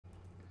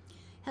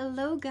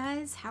Hello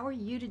guys, how are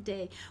you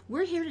today?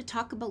 We're here to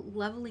talk about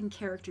leveling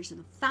characters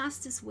and the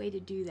fastest way to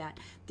do that.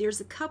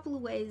 There's a couple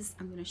of ways.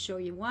 I'm going to show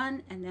you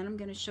one and then I'm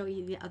going to show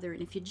you the other.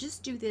 And if you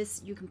just do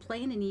this, you can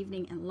play in an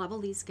evening and level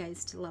these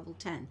guys to level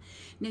 10.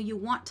 Now you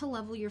want to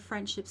level your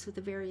friendships with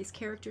the various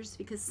characters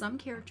because some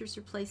characters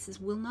or places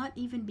will not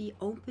even be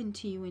open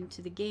to you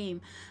into the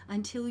game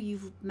until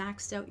you've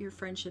maxed out your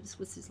friendships,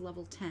 which is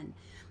level 10.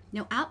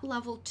 Now at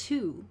level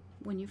 2,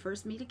 when you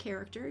first meet a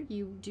character,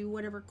 you do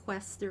whatever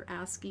quests they're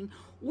asking,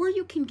 or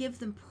you can give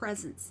them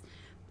presents.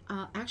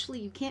 Actually,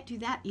 you can't do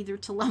that either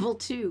to level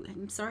 2.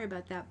 I'm sorry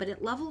about that. But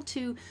at level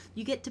 2,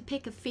 you get to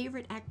pick a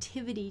favorite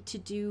activity to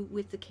do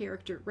with the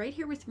character. Right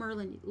here with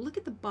Merlin, look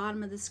at the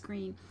bottom of the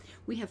screen.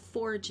 We have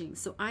foraging.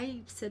 So I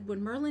said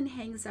when Merlin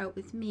hangs out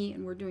with me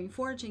and we're doing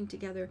foraging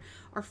together,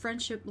 our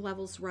friendship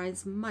levels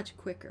rise much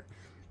quicker.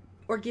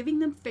 Or giving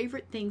them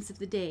favorite things of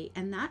the day.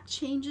 And that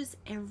changes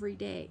every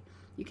day.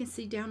 You can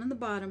see down on the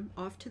bottom,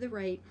 off to the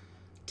right,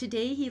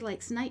 today he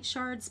likes night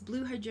shards,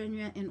 blue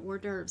hydrangea, and hors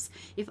d'oeuvres.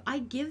 If I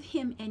give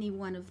him any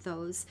one of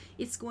those,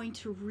 it's going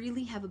to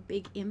really have a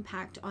big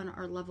impact on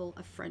our level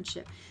of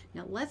friendship.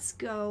 Now let's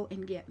go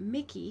and get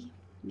Mickey.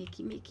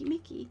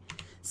 Mickey.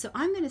 So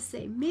I'm going to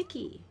say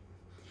Mickey.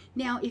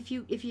 Now if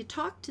you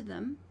talk to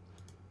them,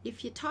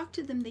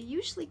 they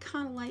usually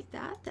kind of like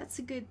that. That's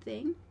a good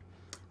thing.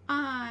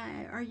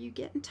 Are you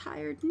getting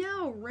tired?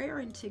 No,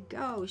 raring to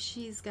go.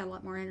 She's got a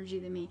lot more energy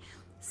than me.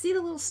 See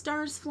the little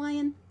stars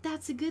flying?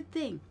 That's a good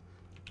thing.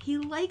 He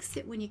likes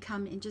it when you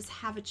come and just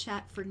have a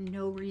chat for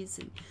no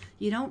reason.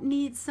 You don't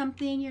need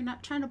something. You're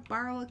not trying to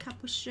borrow a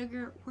cup of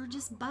sugar. We're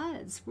just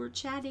buds. We're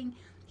chatting.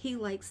 He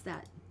likes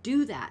that.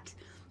 Do that.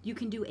 You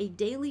can do a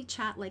daily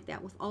chat like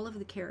that with all of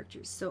the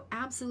characters. So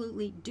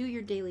absolutely do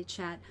your daily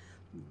chat.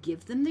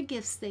 Give them the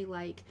gifts they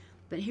like.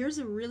 But here's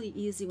a really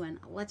easy one.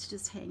 Let's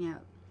just hang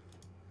out.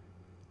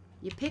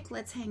 You pick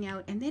let's hang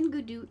out and then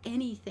go do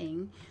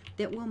anything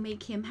that will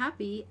make him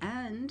happy.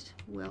 And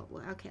well,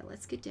 okay,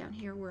 let's get down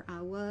here where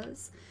I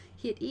was.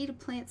 Hit E to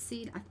plant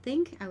seed. I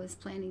think I was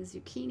planting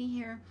zucchini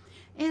here,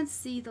 and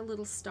see the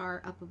little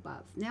star up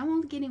above. Now I'm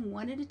only getting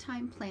one at a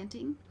time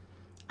planting.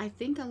 I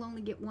think I'll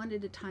only get one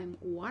at a time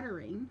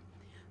watering.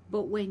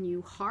 But when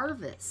you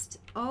harvest,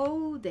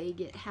 oh, they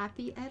get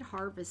happy at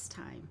harvest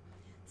time.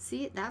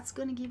 See, that's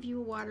going to give you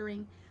a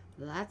watering.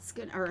 That's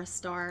going, or a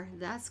star.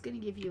 That's going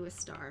to give you a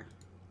star.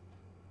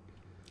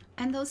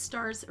 And those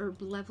stars are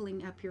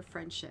leveling up your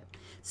friendship.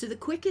 So the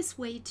quickest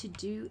way to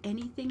do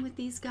anything with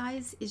these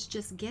guys is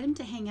just get them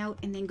to hang out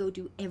and then go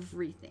do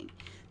everything.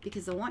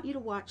 Because I want you to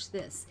watch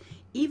this.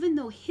 Even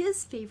though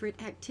his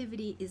favorite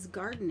activity is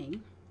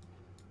gardening,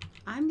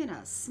 I'm going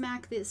to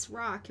smack this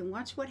rock and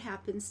watch what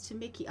happens to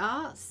Mickey.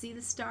 Ah, see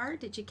the star?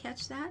 Did you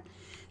catch that?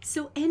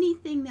 So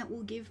anything that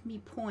will give me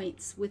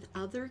points with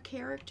other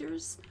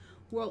characters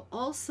will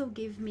also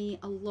give me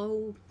a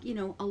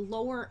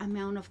lower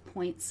amount of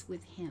points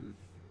with him.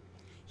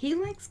 He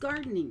likes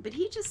gardening, but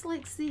he just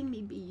likes seeing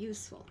me be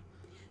useful.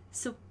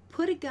 So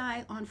put a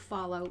guy on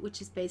follow,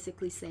 which is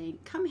basically saying,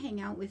 come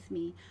hang out with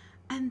me,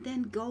 and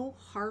then go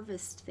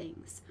harvest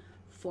things.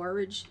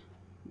 Forage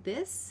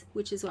this,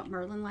 which is what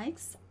Merlin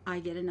likes.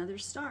 I get another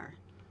star.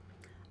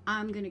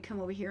 I'm going to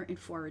come over here and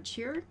forage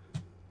here,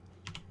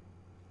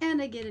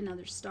 and I get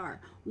another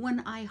star. When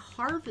I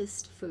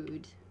harvest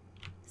food,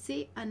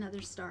 see,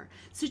 another star.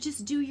 So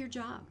just do your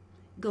job.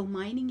 Go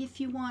mining if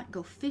you want,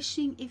 go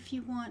fishing if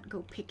you want,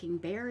 go picking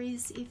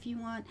berries if you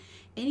want.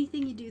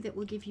 Anything you do that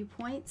will give you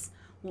points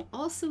will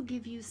also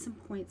give you some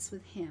points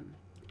with him.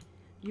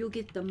 You'll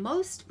get the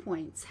most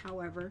points,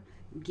 however,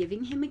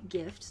 giving him a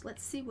gift.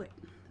 Let's see what,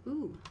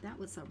 ooh, that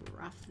was a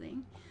rough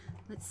thing.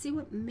 Let's see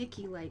what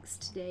Mickey likes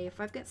today. If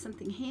I've got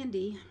something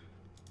handy.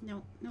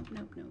 No.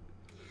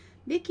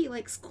 Mickey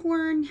likes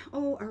corn.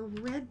 Oh, a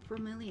red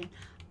bromeliad.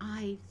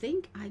 I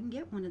think I can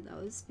get one of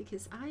those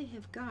because I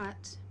have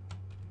got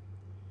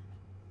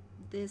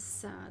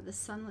this the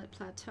Sunlit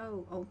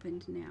Plateau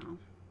opened now,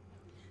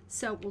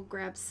 so we'll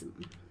grab some.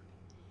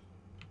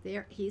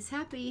 There, he's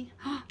happy.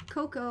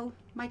 Cocoa.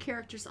 My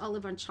characters all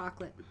live on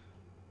chocolate.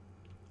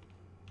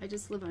 I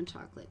just live on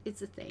chocolate.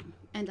 It's a thing,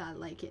 and I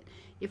like it.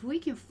 If we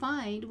can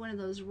find one of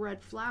those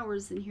red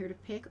flowers in here to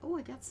pick. Oh,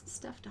 I got some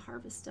stuff to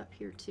harvest up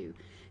here too.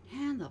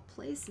 And the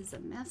place is a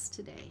mess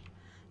today.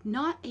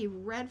 Not a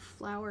red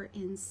flower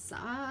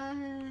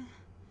inside.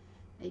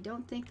 I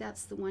don't think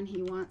that's the one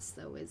he wants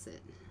though, is it?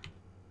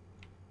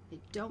 I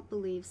don't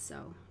believe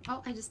so.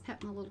 Oh, I just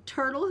pet my little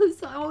turtle who's,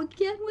 oh,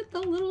 again with the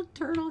little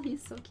turtle.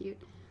 He's so cute.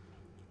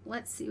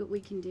 Let's see what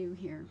we can do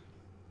here.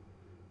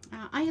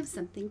 I have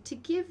something to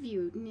give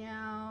you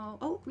now.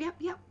 Oh,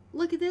 yep.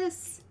 Look at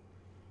this.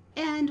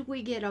 And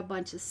we get a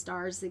bunch of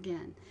stars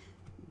again.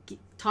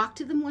 Talk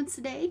to them once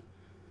a day.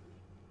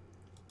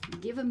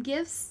 Give them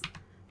gifts.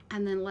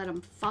 And then let them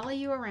follow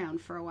you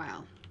around for a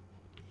while.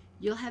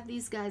 You'll have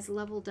these guys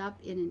leveled up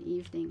in an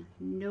evening.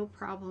 No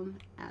problem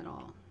at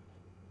all.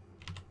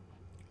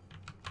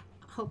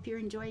 Hope you're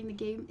enjoying the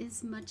game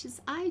as much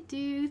as I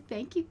do.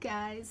 Thank you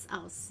guys.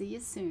 I'll see you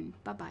soon.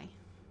 Bye-bye.